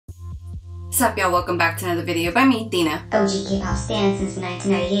Sup y'all, welcome back to another video by me, Dina. OG K-pop stan since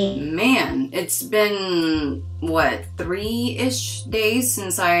 1998. Man, it's been, what, 3-ish days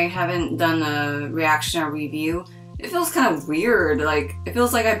since I haven't done a reaction or review. It feels kind of weird, like, it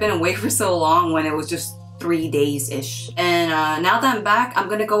feels like I've been away for so long when it was just 3 days-ish. And now that I'm back, I'm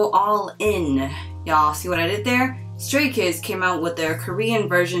gonna go all in. Y'all see what I did there? Stray Kids came out with their Korean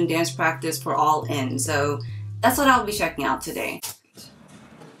version dance practice for All In, so that's what I'll be checking out today.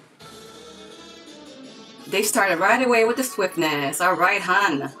 They started right away with the swiftness. Alright,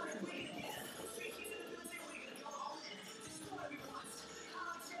 hun.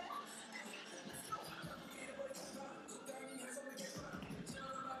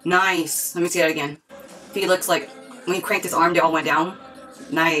 Nice. Let me see that again. Felix, like, when he cranked his arm, they all went down.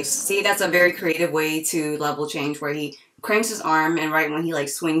 Nice. See, that's a very creative way to level change, where he cranks his arm, and right when he, like,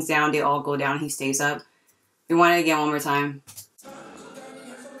 swings down, they all go down, he stays up. We want it again one more time.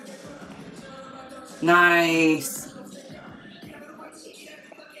 Nice.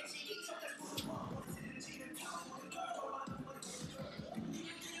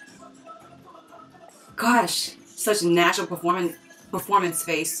 Gosh, such natural performance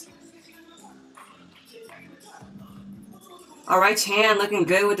face. Alright, Chan, looking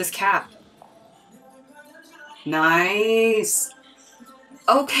good with this cap. Nice.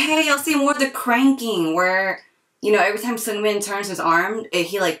 Okay, I'll see more of the cranking where, you know, every time Sungmin turns his arm,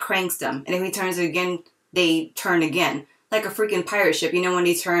 he like cranks them. And if he turns it again, they turn again. Like a freaking pirate ship. You know when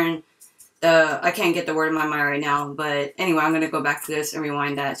they turn the... I can't get the word in my mind right now. But anyway, I'm going to go back to this and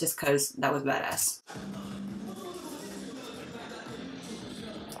rewind that just because that was badass.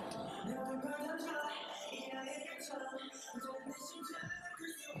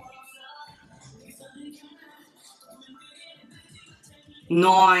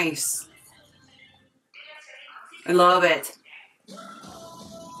 Nice. I love it.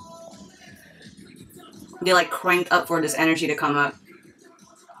 They like cranked up for this energy to come up.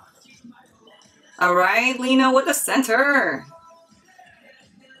 Alright, Lena with the center.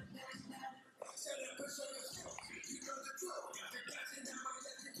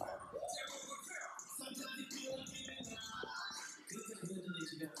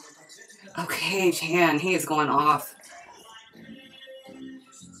 Okay, Chan, he is going off.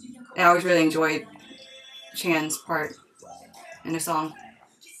 I always really enjoyed Chan's part in the song.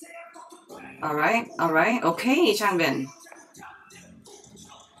 Alright, alright, okay, Changbin.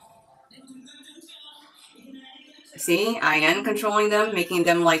 See, I am controlling them, making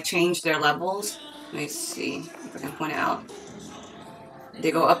them like change their levels. Let me see if I can point it out.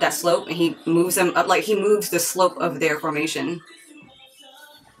 They go up that slope and he moves them up, like he moves the slope of their formation.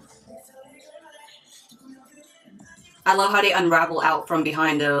 I love how they unravel out from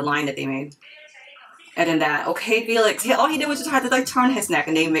behind the line that they made. And then that, okay, Felix, all he did was just have to like turn his neck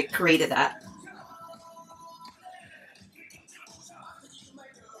and they created that.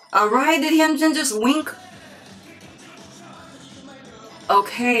 Alright, did Hyunjin just wink?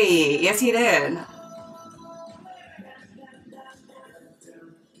 Okay, yes he did.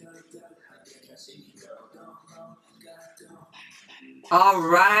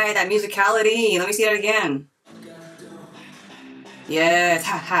 Alright, that musicality, let me see that again. Yes,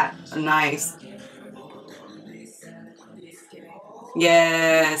 haha, nice.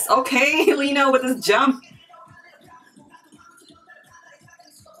 Yes, okay, Lena with this jump.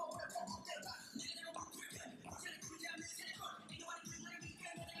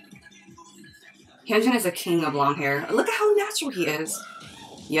 Hyunjin is a king of long hair. Look at how natural he is.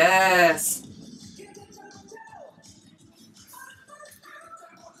 Yes.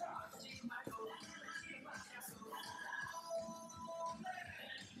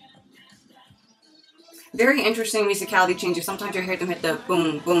 Very interesting musicality changes. Sometimes you hear them hit the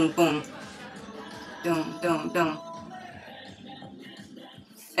boom, boom, boom. Dum, dum, dum.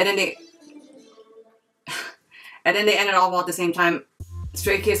 And then they... and then they end it all at the same time.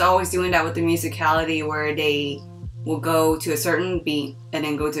 Stray Kids always doing that with the musicality where they will go to a certain beat and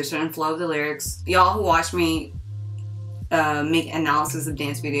then go to a certain flow of the lyrics. Y'all who watch me make analysis of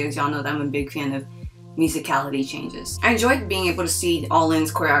dance videos, y'all know that I'm a big fan of musicality changes. I enjoyed being able to see All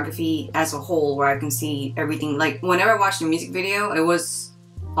In's choreography as a whole, where I can see everything. Like whenever I watched the music video, it was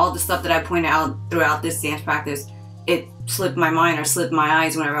all the stuff that I pointed out throughout this dance practice. It slipped my mind or slipped my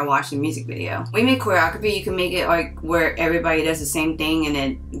eyes whenever I watched the music video. When you make choreography, you can make it like where everybody does the same thing and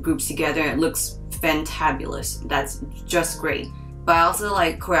it groups together and it looks fantabulous. That's just great. But I also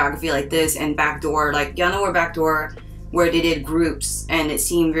like choreography like this and backdoor. Like y'all know where backdoor where they did groups and it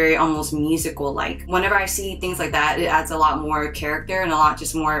seemed very almost musical like. Whenever I see things like that, it adds a lot more character and a lot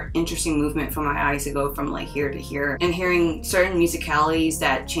just more interesting movement for my eyes to go from like here to here. And hearing certain musicalities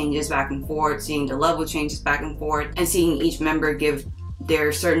that changes back and forth, seeing the level changes back and forth, and seeing each member give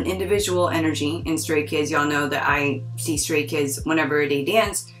their certain individual energy. In Stray Kids, y'all know that I see Stray Kids whenever they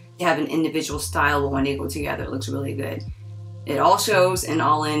dance, they have an individual style, but when they go together, it looks really good. It all shows in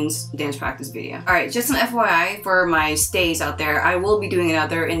All-In's dance practice video. Alright, just an FYI for my stays out there, I will be doing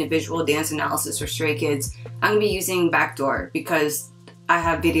another individual dance analysis for Stray Kids. I'm going to be using Backdoor because I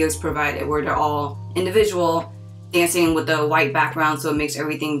have videos provided where they're all individual, dancing with the white background so it makes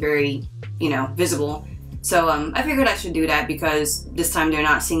everything very, you know, visible. So I figured I should do that because this time they're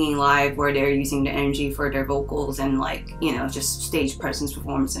not singing live where they're using the energy for their vocals and like, you know, just stage presence,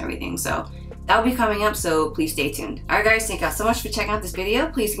 performance and everything. So that'll be coming up, so please stay tuned. Alright guys, thank y'all so much for checking out this video.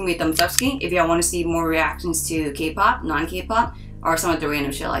 Please give me a thumbs up ski if y'all want to see more reactions to K-pop, non-K-pop, or some of the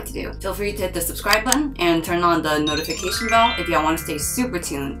random shit I like to do. Feel free to hit the subscribe button and turn on the notification bell if y'all want to stay super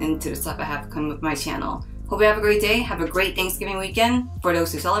tuned into the stuff I have coming with my channel. Hope you have a great day, have a great Thanksgiving weekend for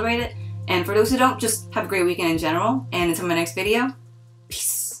those who celebrate it, and for those who don't, just have a great weekend in general, and until my next video,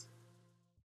 peace.